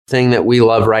thing that we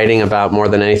love writing about more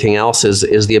than anything else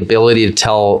is the ability to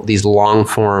tell these long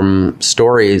form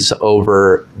stories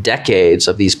over decades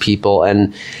of these people,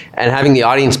 and having the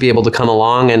audience be able to come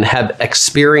along and have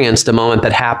experienced a moment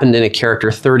that happened in a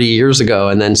character 30 years ago,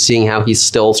 and then seeing how he's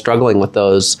still struggling with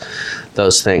those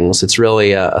things. It's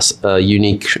really a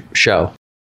unique show.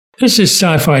 This is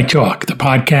Sci-Fi Talk, the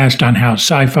podcast on how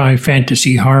sci-fi,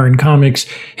 fantasy, horror, and comics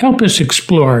help us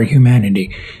explore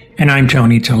humanity. And I'm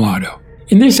Tony Tellado.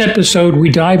 In this episode, we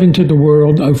dive into the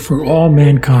world of For All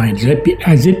Mankind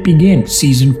as it begins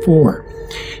Season 4.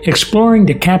 Exploring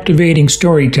the captivating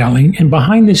storytelling and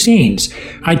behind the scenes,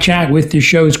 I chat with the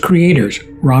show's creators,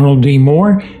 Ronald D.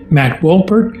 Moore, Matt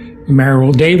Wolpert,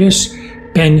 Meryl Davis,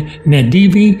 Ben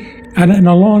Nadivi, and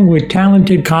along with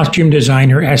talented costume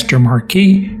designer Esther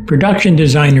Marquis, production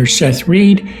designer Seth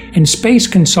Reed, and space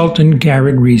consultant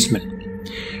Garrett Reisman.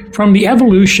 From the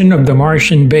evolution of the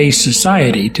Martian-based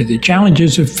society to the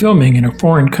challenges of filming in a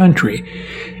foreign country,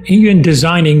 even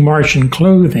designing Martian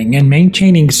clothing and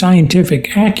maintaining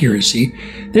scientific accuracy,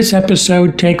 this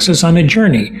episode takes us on a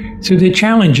journey through the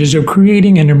challenges of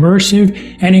creating an immersive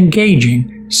and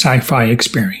engaging sci-fi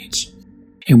experience.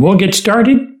 And we'll get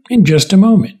started in just a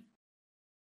moment.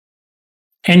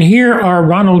 And here are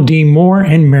Ronald D. Moore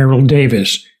and Meryl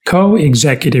Davis,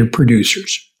 co-executive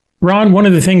producers. Ron, one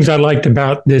of the things I liked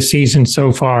about this season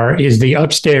so far is the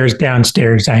upstairs,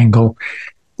 downstairs angle.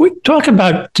 We talk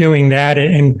about doing that,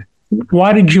 and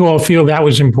why did you all feel that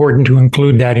was important to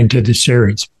include that into the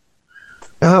series?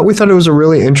 We thought it was a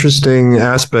really interesting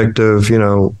aspect of,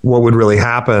 what would really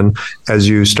happen as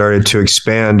you started to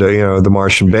expand, the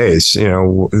Martian base,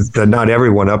 that not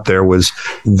everyone up there was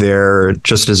there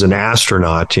just as an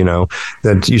astronaut,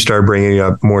 that you started bringing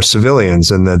up more civilians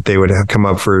and that they would have come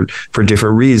up for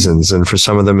different reasons. And for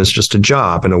some of them, it's just a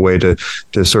job and a way to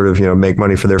sort of, make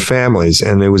money for their families.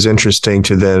 And it was interesting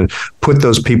to then put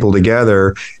those people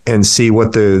together and see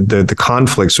what the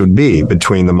conflicts would be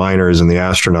between the miners and the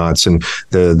astronauts, and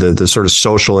the sort of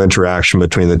social interaction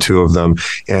between the two of them,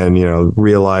 and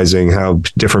realizing how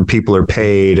different people are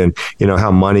paid, and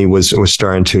how money was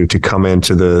starting to come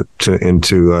into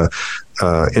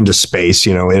space,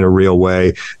 in a real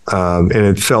way. And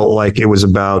it felt like it was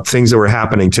about things that were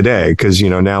happening today, because,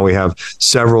 now we have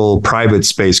several private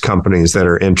space companies that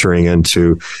are entering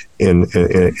into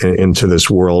this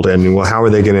world. And well, how are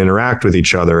they going to interact with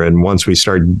each other? And once we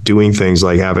start doing things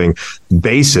like having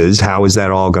bases, how is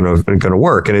that all going to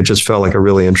work? And it just felt like a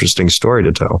really interesting story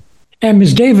to tell. And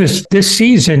Ms. Davis, this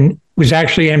season was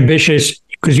actually ambitious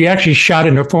because you actually shot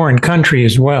in a foreign country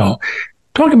as well.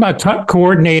 Talk about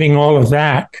coordinating all of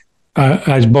that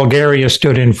as Bulgaria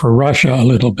stood in for Russia a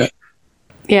little bit.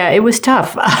 Yeah, it was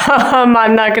tough.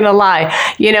 I'm not going to lie.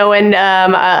 And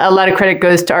a lot of credit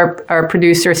goes to our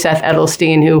producer, Seth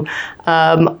Edelstein, who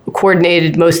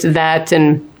coordinated most of that,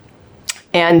 and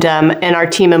our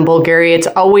team in Bulgaria. It's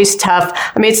always tough.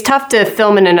 I mean, it's tough to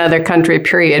film in another country,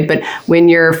 period. But when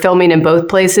you're filming in both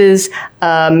places,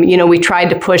 we tried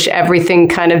to push everything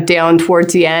kind of down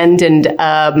towards the end, and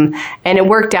it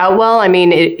worked out well. I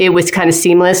mean, it was kind of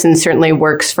seamless, and certainly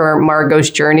works for Margot's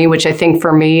journey, which I think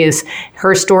for me is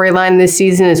her storyline this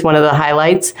season is one of the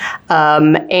highlights.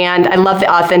 And I love the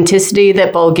authenticity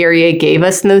that Bulgaria gave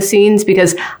us in those scenes,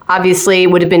 because obviously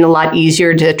it would have been a lot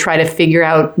easier to try to figure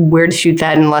out where to shoot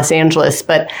that in Los Angeles,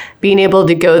 but being able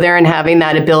to go there and having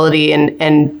that ability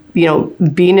and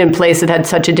being in a place that had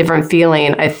such a different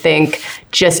feeling, I think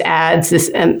just adds this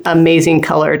amazing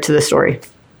color to the story.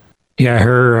 Yeah,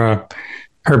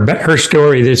 her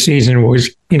story this season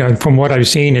was, from what I've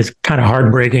seen, is kind of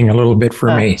heartbreaking a little bit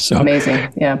for me. So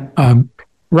amazing, yeah.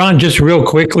 Ron, just real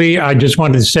quickly, I just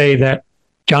wanted to say that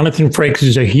Jonathan Frakes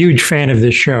is a huge fan of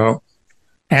this show.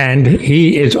 And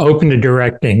he is open to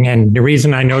directing. And the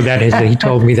reason I know that is that he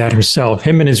told me that himself.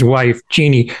 Him and his wife,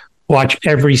 Jeannie, watch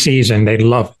every season. They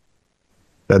love it.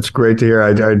 That's great to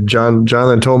hear.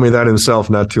 Jonathan told me that himself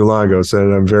not too long ago,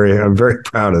 so I'm very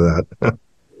proud of that.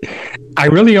 I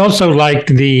really also liked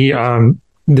the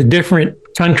different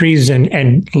countries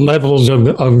and levels of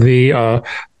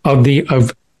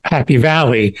Happy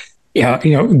Valley. Yeah,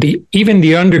 even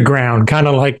the underground, kind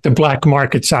of like the black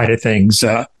market side of things.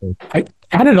 I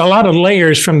added a lot of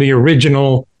layers from the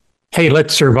original, hey,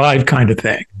 let's survive kind of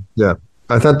thing. Yeah,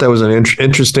 I thought that was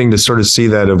interesting to sort of see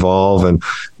that evolve and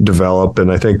develop. And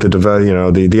I think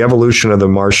the evolution of the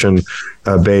Martian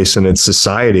base and its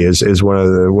society is one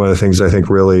of the things I think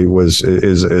really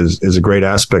is a great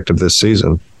aspect of this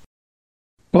season.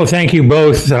 Well, thank you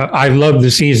both. I love the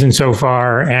season so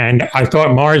far, and I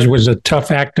thought Mars was a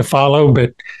tough act to follow,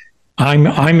 but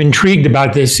I'm intrigued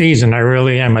about this season. I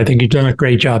really am. I think you've done a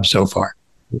great job so far.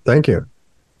 Thank you.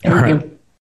 Thank you.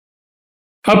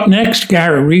 Up next,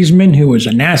 Garrett Reisman, who was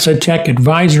a NASA tech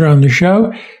advisor on the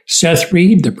show, Seth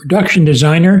Reed, the production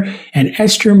designer, and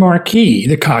Esther Marquis,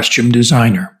 the costume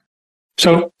designer.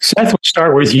 So, Seth, we'll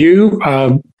start with you.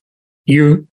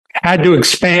 You had to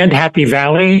expand Happy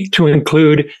Valley to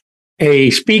include a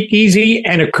speakeasy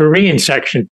and a Korean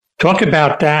section. Talk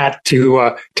about that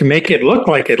to make it look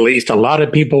like at least a lot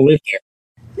of people live there.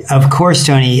 Of course,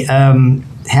 Tony.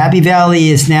 Happy Valley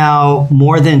is now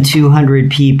more than 200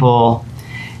 people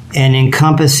and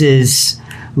encompasses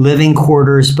living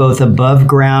quarters both above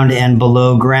ground and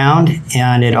below ground.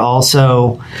 And it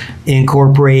also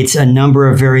incorporates a number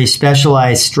of very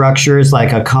specialized structures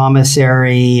like a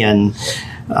commissary and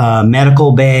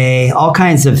medical bay, all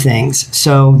kinds of things.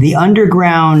 So the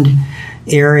underground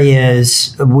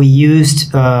areas we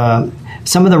used,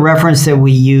 some of the reference that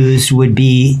we used would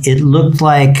be, it looked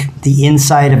like the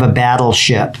inside of a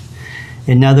battleship.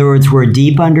 In other words, we're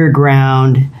deep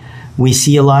underground. We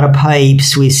see a lot of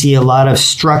pipes. We see a lot of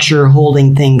structure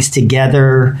holding things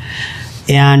together.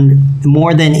 And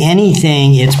more than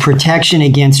anything, it's protection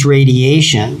against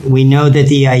radiation. We know that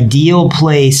the ideal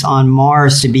place on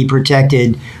Mars to be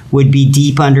protected would be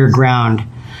deep underground.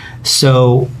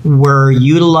 So we're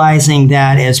utilizing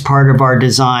that as part of our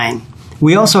design.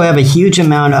 We also have a huge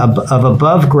amount of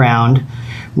above ground,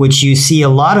 which you see a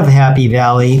lot of Happy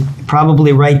Valley,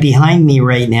 probably right behind me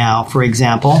right now, for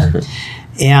example.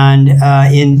 And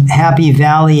in Happy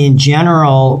Valley in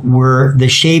general, where the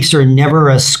shapes are never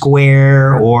a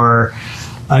square or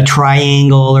a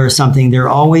triangle or something, they're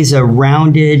always a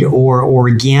rounded or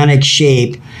organic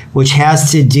shape, which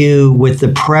has to do with the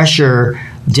pressure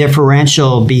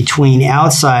differential between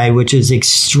outside, which is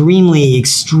extremely,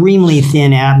 extremely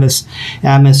thin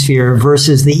atmosphere,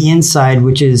 versus the inside,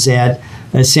 which is at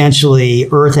essentially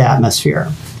Earth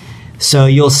atmosphere. So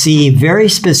you'll see very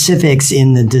specifics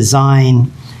in the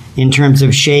design in terms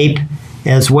of shape,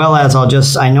 as well as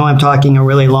I know I'm talking a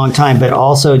really long time, but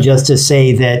also just to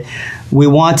say that we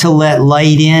want to let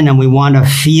light in and we want to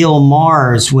feel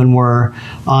Mars when we're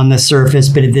on the surface,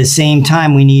 but at the same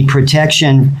time, we need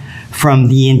protection from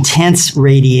the intense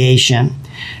radiation.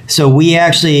 So we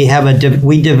actually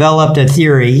we developed a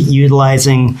theory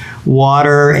utilizing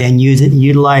water and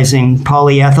utilizing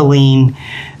polyethylene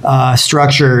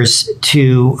structures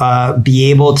to be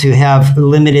able to have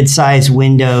limited size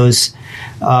windows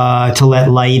to let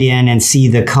light in and see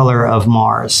the color of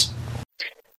Mars.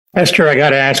 Esther, I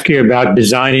got to ask you about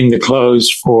designing the clothes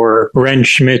for Ren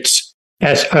Schmidt's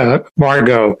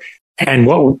Margot and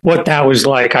what that was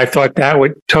like. I thought that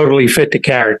would totally fit the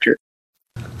character.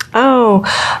 Oh,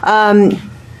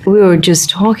 we were just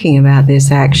talking about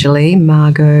this actually,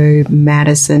 Margot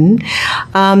Madison.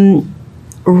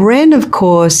 Ren, of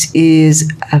course,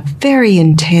 is a very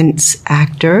intense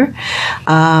actor,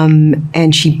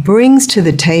 and she brings to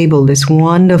the table this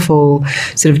wonderful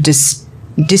sort of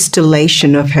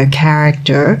distillation of her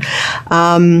character.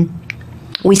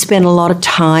 We spent a lot of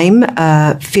time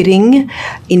in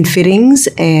fittings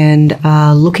and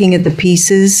looking at the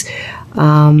pieces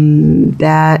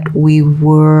that we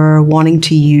were wanting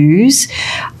to use.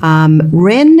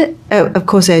 Ren, of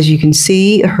course, as you can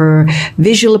see, her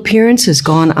visual appearance has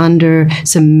gone under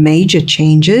some major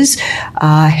changes.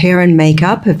 Hair and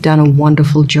makeup have done a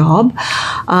wonderful job.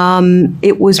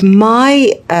 It was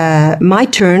my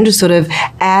turn to sort of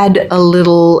add a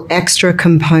little extra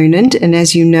component. And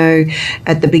as you know,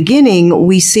 at the beginning,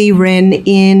 we see Ren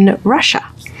in Russia.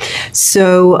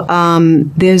 So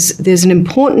there's an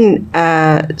important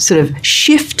sort of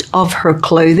shift of her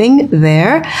clothing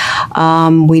there.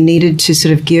 We needed to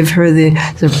sort of give her the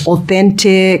sort of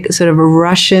authentic, sort of a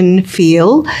Russian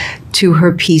feel to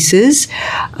her pieces,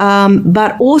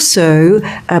 but also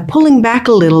pulling back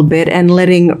a little bit and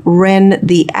letting Ren,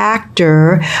 the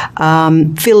actor,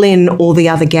 fill in all the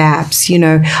other gaps. You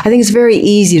know, I think it's very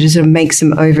easy to sort of make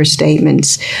some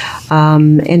overstatements.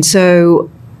 And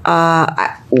so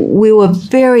we were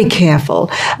very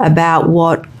careful about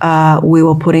what we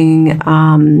were putting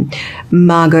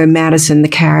Margot Madison, the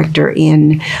character,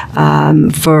 in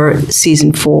for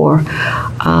season 4.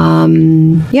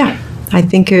 I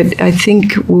think it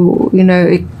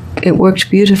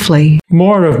worked beautifully.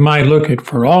 More of my look at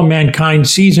For All Mankind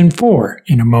season 4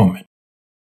 in a moment.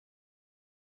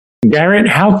 Garrett,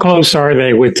 how close are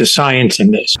they with the science in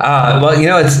this? Well,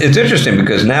 it's interesting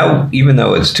because now, even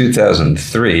though it's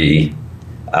 2003,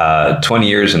 20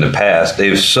 years in the past,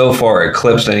 they've so far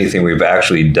eclipsed anything we've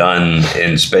actually done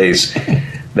in space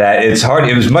that it's hard.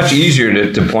 It was much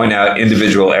easier to point out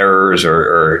individual errors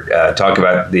or talk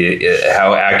about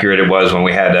how accurate it was when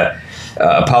we had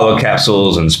Apollo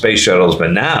capsules and space shuttles,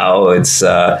 but now it's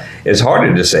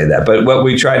harder to say that. But what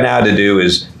we try now to do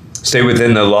is stay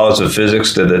within the laws of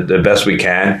physics to the best we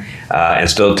can, and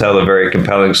still tell a very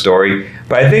compelling story.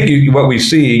 But I think what we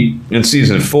see in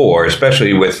season 4,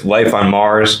 especially with life on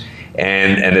Mars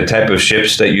and the type of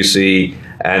ships that you see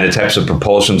and the types of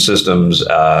propulsion systems,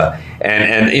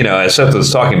 and as Seth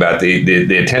was talking about,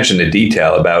 the attention to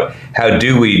detail about how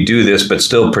do we do this but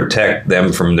still protect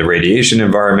them from the radiation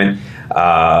environment.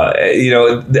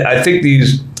 I think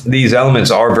these elements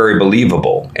are very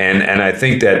believable, and I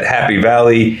think that Happy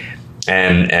Valley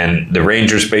and the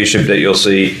Ranger spaceship that you'll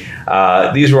see,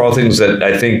 these are all things that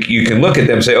I think you can look at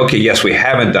them and say, okay, yes, we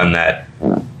haven't done that,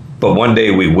 but one day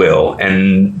we will,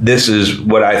 and this is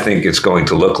what I think it's going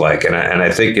to look like, and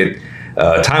I think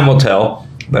time will tell,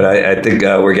 but I think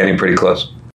we're getting pretty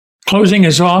close. Closing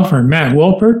us off are Matt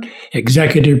Wolpert,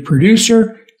 executive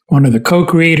producer, one of the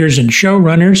co-creators and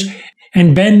showrunners,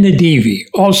 and Ben Nadivi,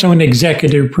 also an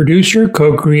executive producer,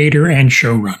 co-creator, and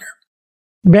showrunner.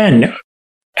 Ben,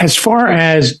 as far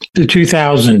as the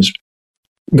 2000s,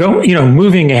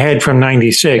 moving ahead from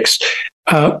 96,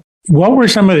 what were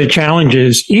some of the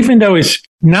challenges, even though it's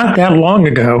not that long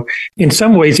ago, in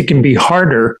some ways it can be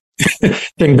harder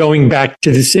than going back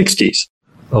to the 60s?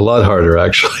 A lot harder,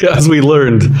 actually, as we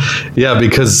learned. Yeah,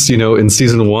 because, in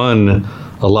season 1,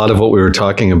 a lot of what we were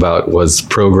talking about was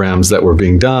programs that were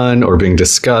being done or being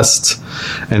discussed.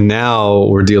 And now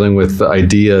we're dealing with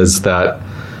ideas that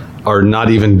are not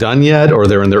even done yet, or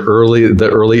they're in the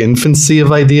early infancy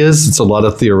of ideas. It's a lot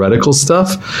of theoretical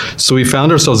stuff. So we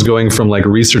found ourselves going from like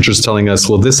researchers telling us,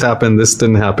 well, this happened, this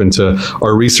didn't happen, to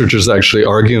our researchers actually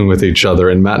arguing with each other,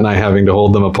 and Matt and I having to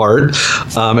hold them apart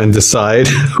and decide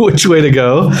which way to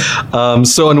go.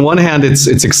 So on one hand, it's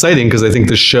exciting because I think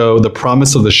the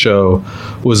promise of the show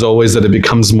was always that it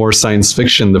becomes more science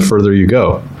fiction the further you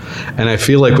go. And I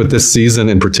feel like with this season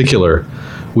in particular,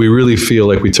 we really feel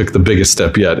like we took the biggest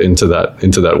step yet into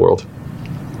that world.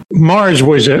 Mars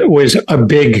was a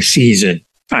big season,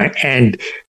 and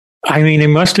I mean, it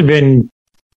must have been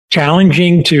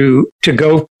challenging to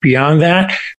go beyond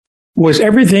that. Was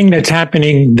everything that's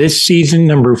happening this season,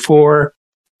 number 4,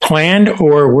 planned,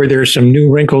 or were there some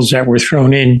new wrinkles that were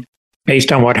thrown in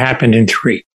based on what happened in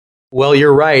 3? Well,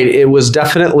 you're right. It was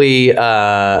definitely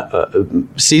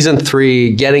season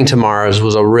 3, getting to Mars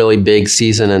was a really big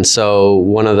season. And so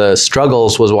one of the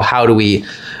struggles was, well, how do we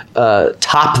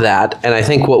top that? And I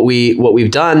think what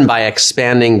we've done by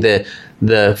expanding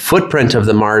the footprint of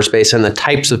the Mars base and the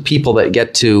types of people that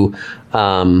get to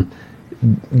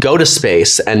go to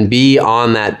space and be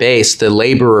on that base, the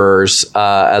laborers,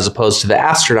 as opposed to the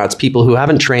astronauts, people who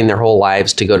haven't trained their whole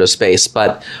lives to go to space,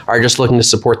 but are just looking to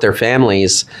support their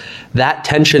families. That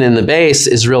tension in the base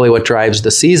is really what drives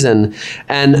the season.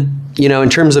 And, in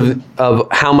terms of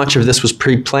how much of this was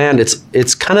pre-planned,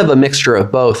 it's kind of a mixture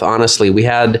of both, honestly. We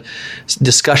had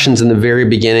discussions in the very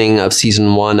beginning of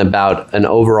season 1 about an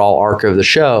overall arc of the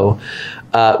show,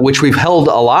 which we've held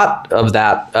a lot of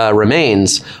that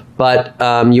remains. But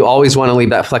you always want to leave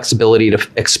that flexibility to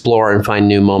explore and find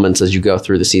new moments as you go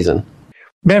through the season.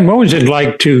 Ben, what was it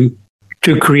like to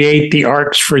create the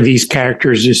arcs for these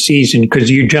characters this season? Because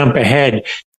you jump ahead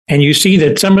and you see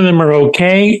that some of them are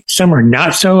okay, some are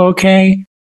not so okay.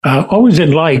 What was it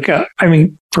like?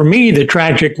 For me, the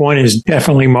tragic one is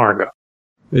definitely Margot.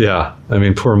 Yeah,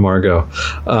 poor Margot.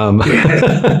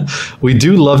 We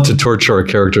do love to torture our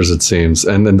characters, it seems,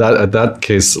 and in that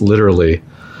case, literally.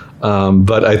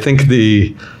 But I think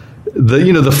the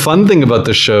fun thing about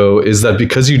the show is that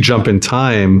because you jump in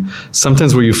time,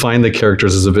 sometimes where you find the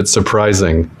characters is a bit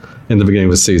surprising in the beginning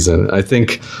of the season. I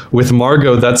think with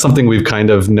Margot, that's something we've kind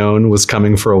of known was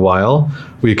coming for a while.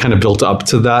 We kind of built up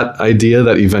to that idea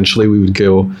that eventually we would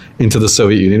go into the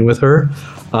Soviet Union with her.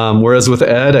 Whereas with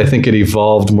Ed, I think it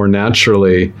evolved more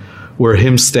naturally, where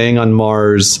him staying on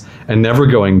Mars and never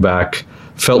going back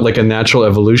felt like a natural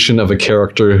evolution of a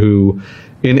character who,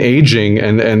 in aging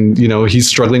and he's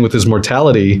struggling with his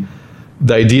mortality,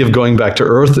 the idea of going back to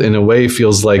Earth in a way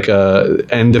feels like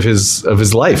end of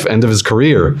his life, end of his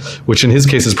career, which in his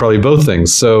case is probably both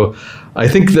things. So I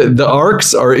think that the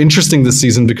arcs are interesting this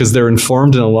season because they're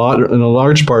informed in a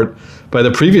large part by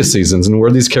the previous seasons and where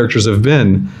these characters have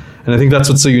been. And I think that's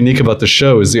what's so unique about the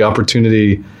show is the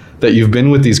opportunity that you've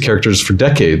been with these characters for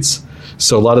decades.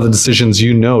 So a lot of the decisions,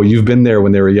 you've been there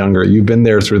when they were younger, you've been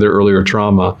there through their earlier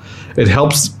trauma. It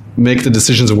helps make the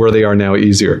decisions of where they are now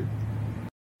easier.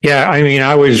 Yeah,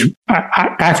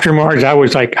 after Mars, I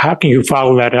was like, how can you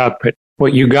follow that up? But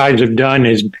what you guys have done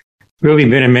has really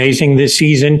been amazing this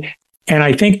season. And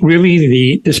I think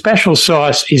really the special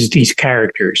sauce is these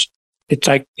characters. It's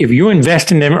like if you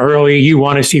invest in them early, you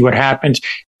want to see what happens.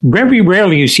 Very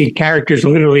rarely you see characters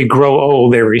literally grow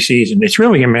old every season. It's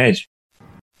really amazing.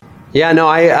 Yeah, no,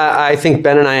 I think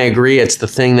Ben and I agree. It's the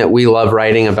thing that we love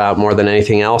writing about more than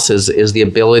anything else is the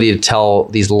ability to tell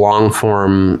these long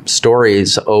form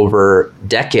stories over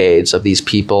decades of these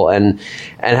people and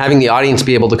having the audience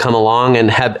be able to come along and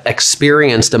have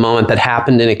experienced a moment that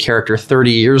happened in a character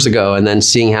 30 years ago and then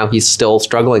seeing how he's still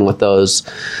struggling with those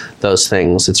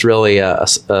things. It's really a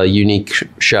unique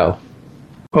show.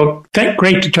 Well,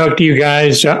 great to talk to you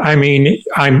guys.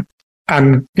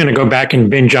 I'm going to go back and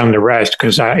binge on the rest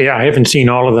because I haven't seen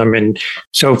all of them. And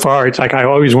so far, it's like I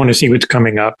always want to see what's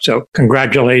coming up. So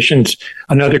congratulations.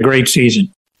 Another great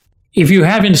season. If you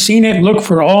haven't seen it, look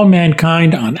for All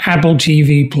Mankind on Apple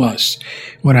TV+.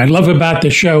 What I love about the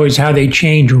show is how they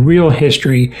change real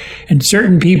history, and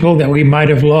certain people that we might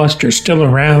have lost are still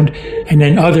around, and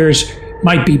then others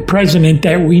might be president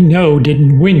that we know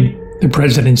didn't win the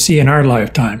presidency in our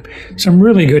lifetime. Some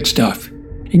really good stuff.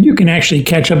 And you can actually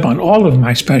catch up on all of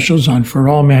my specials on For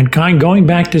All Mankind going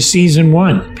back to season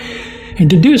 1. And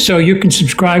to do so, you can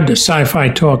subscribe to Sci-Fi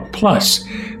Talk Plus,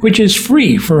 which is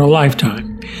free for a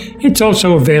lifetime. It's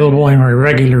also available in our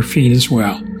regular feed as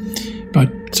well.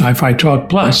 But Sci-Fi Talk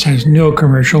Plus has no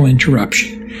commercial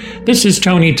interruption. This is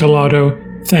Tony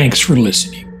Tellado. Thanks for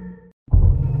listening.